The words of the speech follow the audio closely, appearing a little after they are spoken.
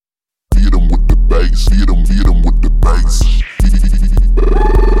bass. Hit 'em with the bass. Hit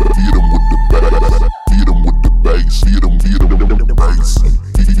 'em with the bass. Hit 'em with the bass. Hit 'em with the bass.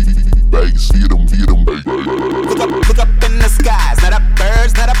 Bass. Hit 'em. Look up in the skies, not a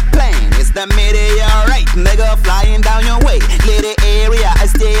birds, not a plane. It's the meteorite, nigga, flying down your way. Little area,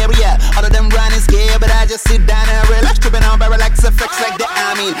 hysteria. All of them running scared, but I just sit down and relax, tripping on relax effects like that.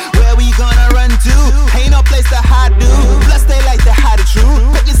 I mean, where we gonna run to? Ain't no place to hide, dude. Plus they like to hide the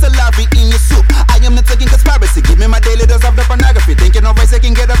truth. Put your salary in your soup. I am not taking conspiracy. Give me my daily dose of the pornography. Thinking of ways I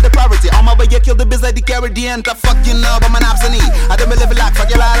can get up the poverty. On my way, you kill the biz like the Caribbean. The fuck you know, I'm an obsolete. I don't believe it like fuck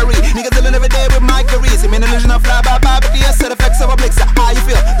your lottery. Niggas dealing every day with my careers. I'm an illusion of fly by poverty. I said effects of a blitz. How you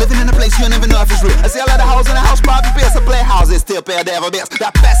feel? Living in a place you don't even know if it's real. I see a lot of hoes in the house, probably bills. I play houses, still pay the devil bills.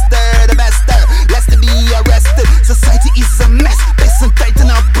 The bester, less to be arrested. Society is a mess. Listen tight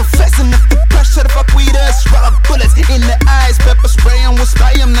and I'm professing. If the pressure to fuck with us, rubber bullets in the eyes, pepper spray and we'll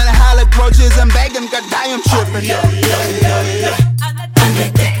spray them. Not a high approaches and begging, God die, I'm tripping.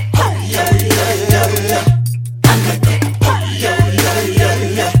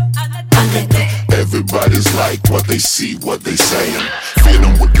 Everybody's like what they see, what they saying. Feed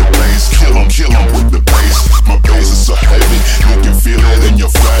 'em with the bass, kill 'em with the bass. My bass is so heavy, you can feel it in your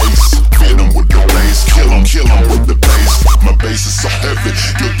face. Feed 'em with the bass, kill 'em with the bass. My bass is so heavy,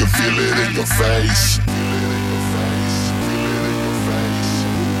 you can feel it in your face.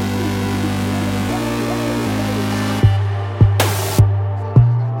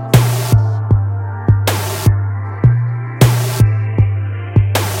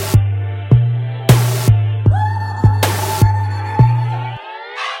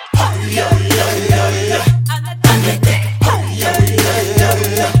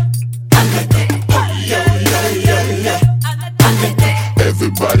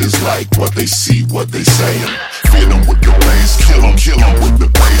 Everybody's like what they see, what they saying. Feed 'em with the bass, kill 'em with the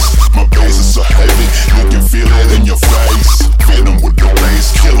bass. My bass is so heavy, you can feel it in your face. Feed 'em with the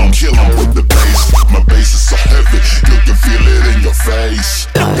bass, kill 'em with the bass. My bass is so heavy, you can feel it in your face.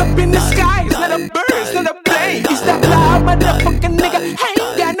 Look up in the sky, it's not a bird, it's not a plane. It's that loud motherfucking nigga,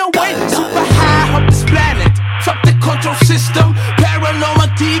 ain't got no way. Super high up this planet, fuck the control system. Paranormal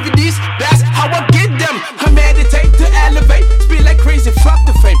DVDs, that's how I get them. I meditate to elevate, speed like crazy, fuck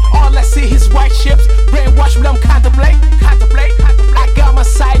the fame. All I see is white ships, brainwash me, I'm contemplate. I got my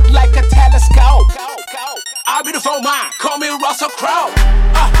sight like a telescope. I'll be the phone man, call me Russell Crowe.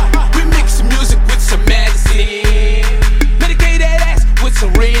 We mix music with some medicine, medicated ass with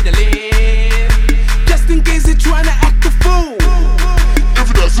some Ritalin, just in case they're trying to act a fool. If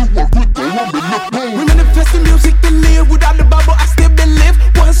it doesn't work with the woman, we manifest the music to live without the bubble. I still believe.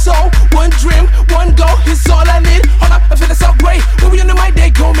 One soul, one dream, one goal. It's all I need. Hold up, I feel so great. When we under my day,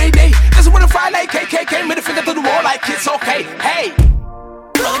 go Mayday. That's when I fly like KKK. Made a finger to the wall like it's okay. Hey,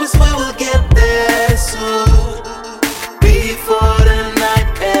 Promise we will get there soon. Before the night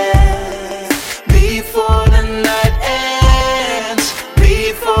ends. Before the night ends.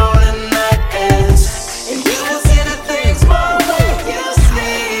 Before the night ends. And you will see the things more than you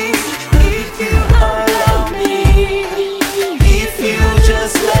see. If you allow me. If you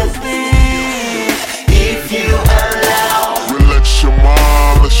just let me. If you allow. relax your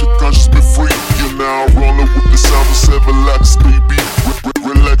mind, let your conscience be free. You're now rolling with the sound of 7 lakhs, baby.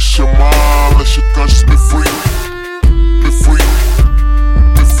 Relax your mind, let your conscience be free. Be free,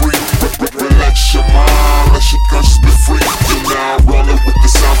 be free. Relax your mind, let your conscience be free. You're now rolling with the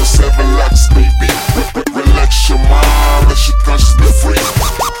sound of 7 lakhs, baby. Relax your mind, let your conscience be free.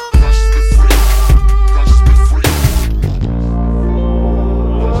 Conscience be free, conscience be free.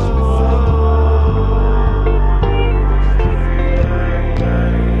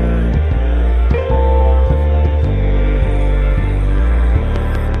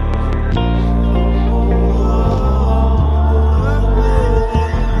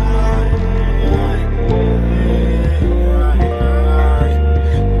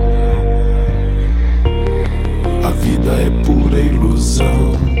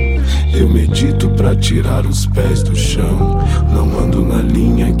 Eu medito pra tirar os pés do chão. Não ando na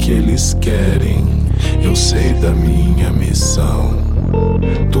linha que eles querem. Eu sei da minha missão.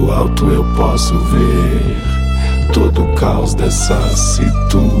 Do alto eu posso ver todo o caos dessa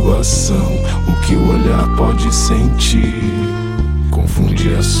situação. O que o olhar pode sentir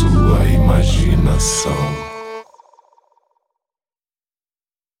confunde a sua imaginação.